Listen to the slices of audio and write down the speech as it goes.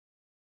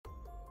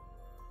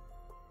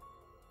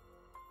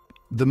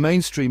The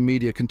mainstream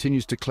media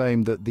continues to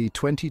claim that the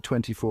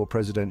 2024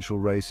 presidential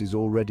race is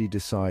already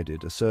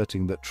decided,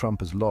 asserting that Trump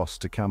has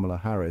lost to Kamala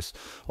Harris,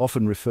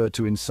 often referred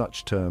to in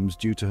such terms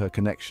due to her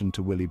connection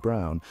to Willie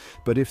Brown.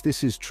 But if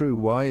this is true,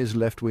 why is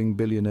left-wing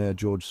billionaire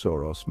George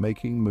Soros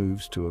making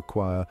moves to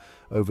acquire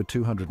over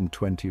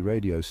 220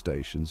 radio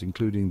stations,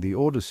 including the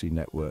Audacy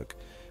network,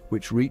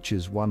 which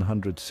reaches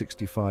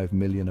 165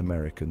 million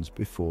Americans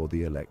before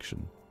the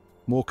election?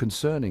 More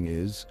concerning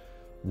is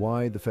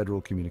why the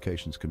Federal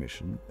Communications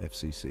Commission,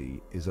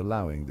 FCC, is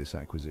allowing this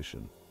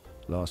acquisition.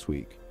 Last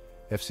week,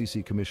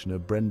 FCC Commissioner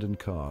Brendan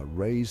Carr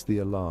raised the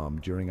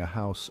alarm during a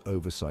House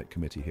Oversight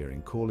Committee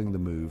hearing, calling the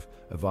move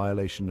a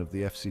violation of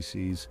the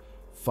FCC's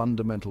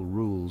fundamental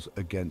rules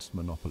against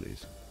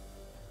monopolies.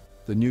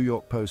 The New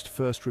York Post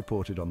first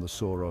reported on the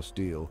Soros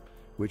deal,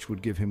 which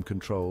would give him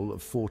control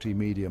of 40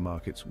 media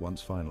markets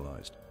once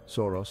finalized.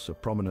 Soros, a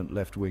prominent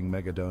left-wing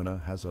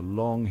megadonor, has a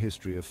long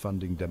history of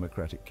funding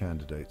Democratic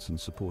candidates and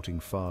supporting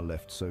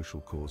far-left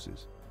social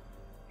causes.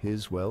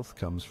 His wealth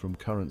comes from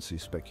currency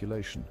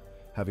speculation,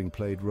 having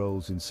played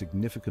roles in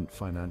significant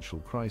financial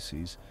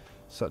crises,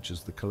 such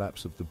as the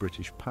collapse of the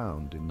British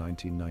pound in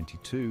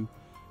 1992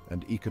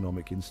 and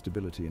economic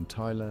instability in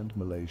Thailand,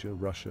 Malaysia,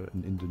 Russia,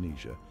 and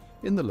Indonesia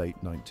in the late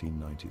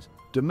 1990s.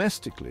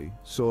 Domestically,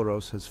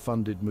 Soros has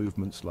funded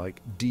movements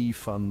like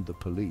Defund the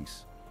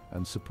Police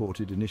and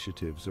supported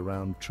initiatives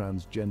around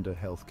transgender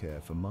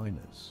healthcare for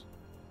minors.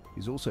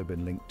 He's also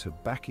been linked to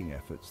backing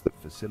efforts that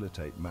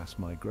facilitate mass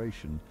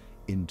migration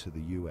into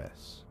the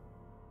US.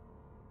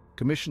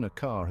 Commissioner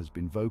Carr has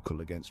been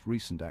vocal against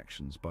recent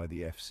actions by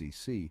the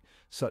FCC,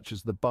 such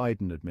as the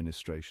Biden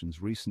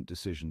administration's recent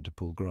decision to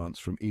pull grants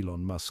from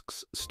Elon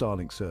Musk's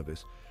Starlink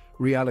service,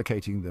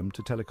 reallocating them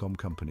to telecom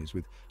companies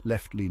with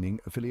left-leaning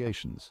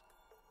affiliations.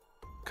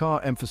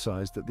 Carr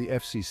emphasized that the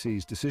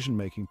FCC's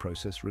decision-making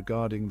process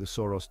regarding the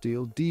Soros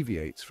deal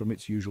deviates from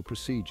its usual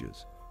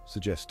procedures,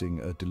 suggesting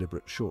a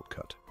deliberate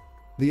shortcut.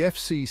 The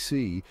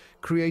FCC,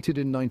 created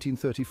in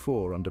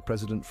 1934 under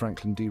President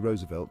Franklin D.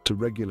 Roosevelt to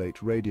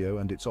regulate radio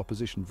and its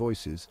opposition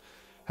voices,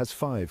 has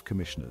 5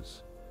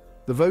 commissioners.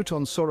 The vote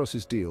on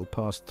Soros's deal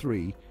passed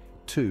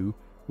 3-2,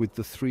 with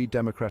the 3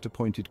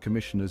 Democrat-appointed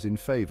commissioners in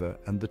favor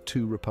and the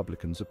 2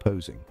 Republicans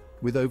opposing.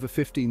 With over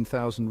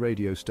 15,000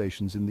 radio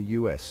stations in the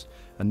US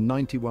and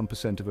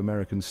 91% of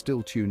Americans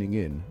still tuning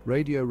in,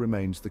 radio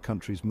remains the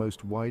country's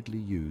most widely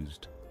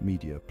used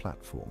media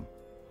platform.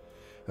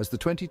 As the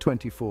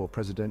 2024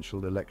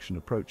 presidential election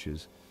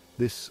approaches,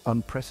 this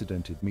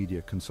unprecedented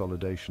media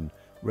consolidation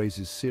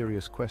raises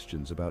serious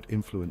questions about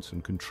influence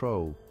and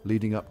control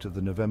leading up to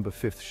the November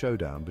 5th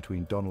showdown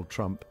between Donald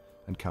Trump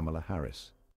and Kamala Harris.